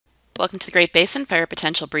Welcome to the Great Basin Fire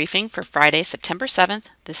Potential Briefing for Friday, September 7th.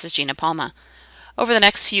 This is Gina Palma. Over the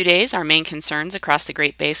next few days, our main concerns across the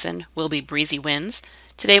Great Basin will be breezy winds.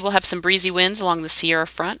 Today we'll have some breezy winds along the Sierra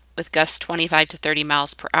front with gusts 25 to 30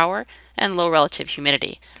 miles per hour and low relative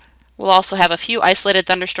humidity. We'll also have a few isolated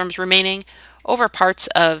thunderstorms remaining over parts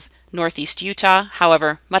of northeast Utah.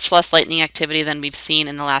 However, much less lightning activity than we've seen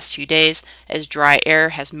in the last few days as dry air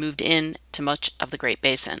has moved in to much of the Great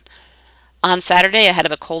Basin. On Saturday, ahead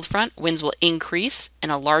of a cold front, winds will increase in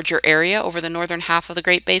a larger area over the northern half of the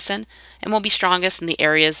Great Basin and will be strongest in the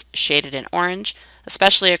areas shaded in orange,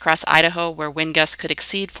 especially across Idaho where wind gusts could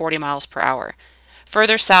exceed 40 miles per hour.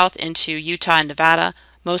 Further south into Utah and Nevada,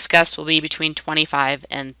 most gusts will be between 25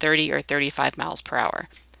 and 30 or 35 miles per hour.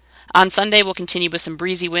 On Sunday, we'll continue with some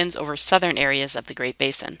breezy winds over southern areas of the Great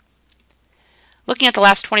Basin. Looking at the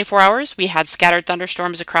last 24 hours, we had scattered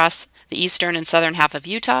thunderstorms across the eastern and southern half of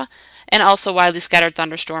Utah, and also widely scattered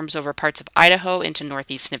thunderstorms over parts of Idaho into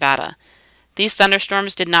northeast Nevada. These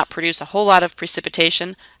thunderstorms did not produce a whole lot of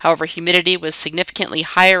precipitation, however humidity was significantly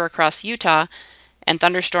higher across Utah, and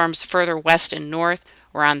thunderstorms further west and north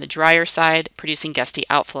were on the drier side, producing gusty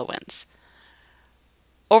outflow winds.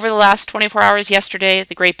 Over the last 24 hours yesterday,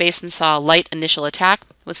 the Great Basin saw a light initial attack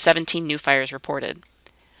with 17 new fires reported.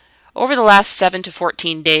 Over the last 7 to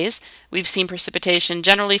 14 days, we've seen precipitation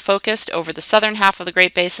generally focused over the southern half of the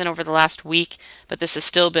Great Basin over the last week, but this has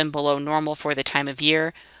still been below normal for the time of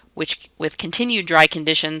year, with continued dry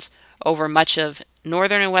conditions over much of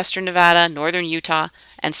northern and western Nevada, northern Utah,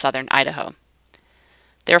 and southern Idaho.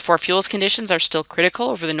 Therefore, fuels conditions are still critical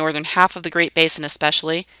over the northern half of the Great Basin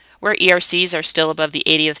especially, where ERCs are still above the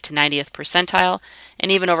 80th to 90th percentile,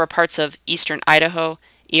 and even over parts of eastern Idaho,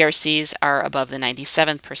 ERCs are above the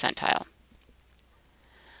 97th percentile.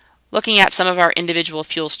 Looking at some of our individual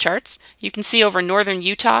fuels charts, you can see over northern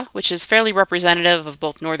Utah, which is fairly representative of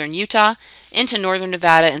both northern Utah, into northern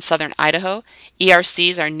Nevada and southern Idaho,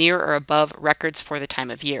 ERCs are near or above records for the time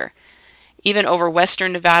of year. Even over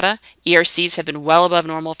western Nevada, ERCs have been well above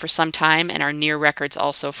normal for some time and are near records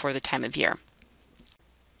also for the time of year.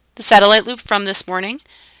 The satellite loop from this morning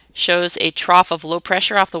shows a trough of low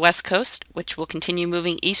pressure off the west coast, which will continue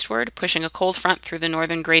moving eastward, pushing a cold front through the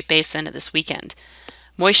northern Great Basin this weekend.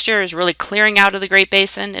 Moisture is really clearing out of the Great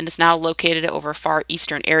Basin and is now located over far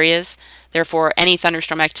eastern areas. Therefore, any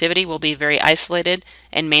thunderstorm activity will be very isolated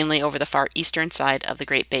and mainly over the far eastern side of the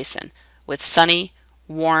Great Basin, with sunny,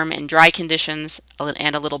 warm, and dry conditions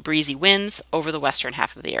and a little breezy winds over the western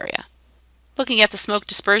half of the area. Looking at the smoke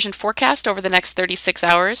dispersion forecast over the next 36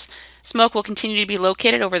 hours, smoke will continue to be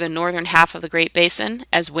located over the northern half of the Great Basin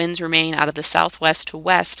as winds remain out of the southwest to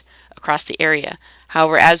west across the area.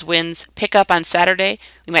 However, as winds pick up on Saturday,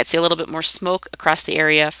 we might see a little bit more smoke across the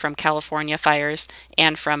area from California fires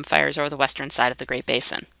and from fires over the western side of the Great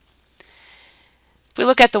Basin. If we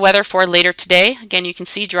look at the weather for later today, again you can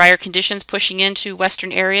see drier conditions pushing into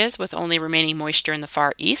western areas with only remaining moisture in the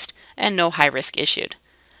far east and no high risk issued.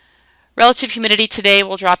 Relative humidity today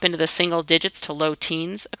will drop into the single digits to low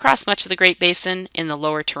teens across much of the Great Basin in the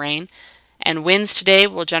lower terrain, and winds today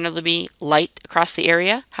will generally be light across the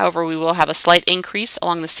area. However, we will have a slight increase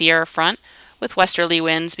along the Sierra front with westerly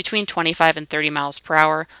winds between 25 and 30 miles per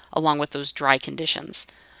hour along with those dry conditions.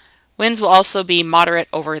 Winds will also be moderate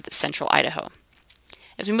over the central Idaho.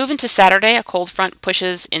 As we move into Saturday, a cold front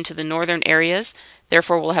pushes into the northern areas,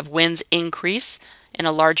 therefore we'll have winds increase in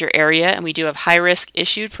a larger area, and we do have high risk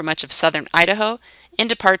issued for much of southern Idaho,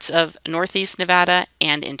 into parts of northeast Nevada,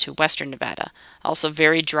 and into western Nevada. Also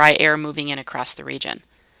very dry air moving in across the region.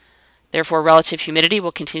 Therefore, relative humidity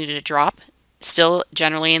will continue to drop, still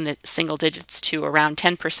generally in the single digits to around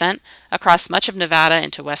 10% across much of Nevada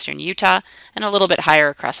into western Utah, and a little bit higher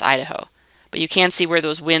across Idaho. But you can see where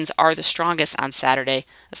those winds are the strongest on Saturday,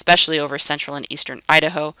 especially over central and eastern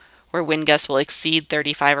Idaho, where wind gusts will exceed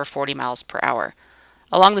 35 or 40 miles per hour.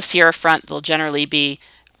 Along the Sierra front, they'll generally be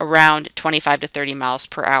around 25 to 30 miles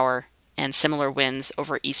per hour and similar winds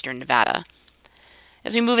over eastern Nevada.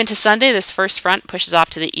 As we move into Sunday, this first front pushes off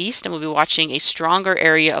to the east and we'll be watching a stronger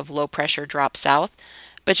area of low pressure drop south,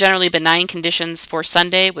 but generally benign conditions for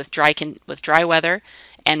Sunday with dry weather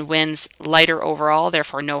and winds lighter overall,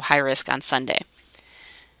 therefore no high risk on Sunday.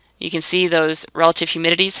 You can see those relative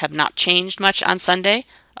humidities have not changed much on Sunday.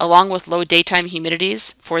 Along with low daytime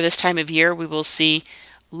humidities, for this time of year, we will see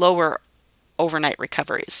lower overnight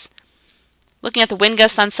recoveries. Looking at the wind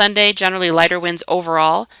gusts on Sunday, generally lighter winds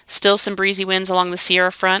overall, still some breezy winds along the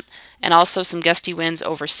Sierra front, and also some gusty winds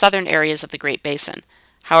over southern areas of the Great Basin.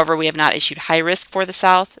 However, we have not issued high risk for the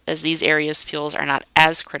south, as these areas' fuels are not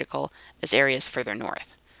as critical as areas further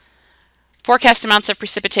north. Forecast amounts of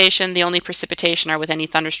precipitation. The only precipitation are with any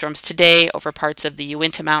thunderstorms today over parts of the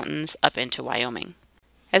Uinta Mountains up into Wyoming.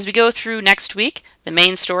 As we go through next week, the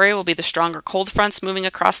main story will be the stronger cold fronts moving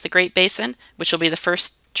across the Great Basin, which will be the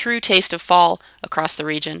first true taste of fall across the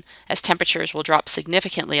region, as temperatures will drop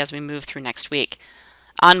significantly as we move through next week.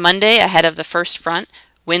 On Monday, ahead of the first front,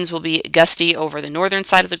 winds will be gusty over the northern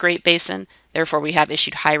side of the Great Basin. Therefore, we have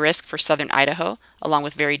issued high risk for southern Idaho, along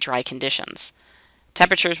with very dry conditions.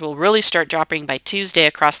 Temperatures will really start dropping by Tuesday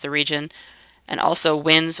across the region, and also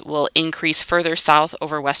winds will increase further south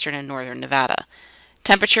over western and northern Nevada.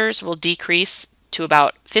 Temperatures will decrease to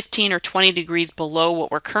about 15 or 20 degrees below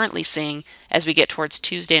what we're currently seeing as we get towards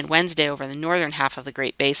Tuesday and Wednesday over the northern half of the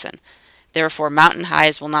Great Basin. Therefore, mountain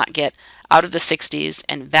highs will not get out of the 60s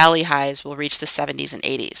and valley highs will reach the 70s and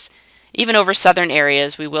 80s. Even over southern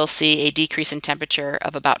areas, we will see a decrease in temperature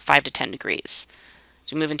of about 5 to 10 degrees.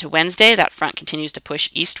 As we move into Wednesday, that front continues to push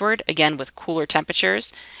eastward, again with cooler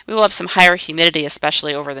temperatures. We will have some higher humidity,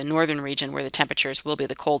 especially over the northern region where the temperatures will be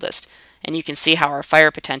the coldest. And you can see how our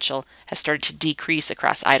fire potential has started to decrease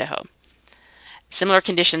across Idaho. Similar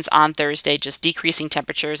conditions on Thursday, just decreasing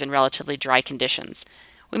temperatures and relatively dry conditions.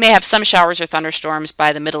 We may have some showers or thunderstorms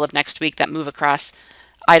by the middle of next week that move across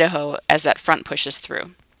Idaho as that front pushes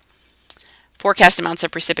through. Forecast amounts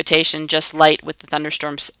of precipitation just light with the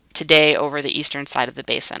thunderstorms today over the eastern side of the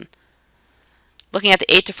basin. Looking at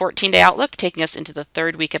the 8 to 14 day outlook, taking us into the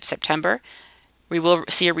third week of September, we will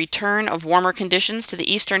see a return of warmer conditions to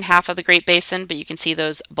the eastern half of the Great Basin, but you can see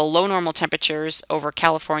those below normal temperatures over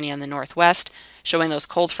California and the northwest, showing those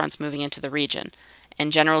cold fronts moving into the region,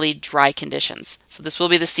 and generally dry conditions. So this will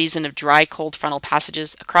be the season of dry cold frontal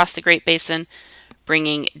passages across the Great Basin,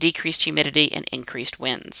 bringing decreased humidity and increased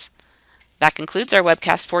winds. That concludes our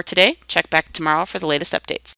webcast for today. Check back tomorrow for the latest updates.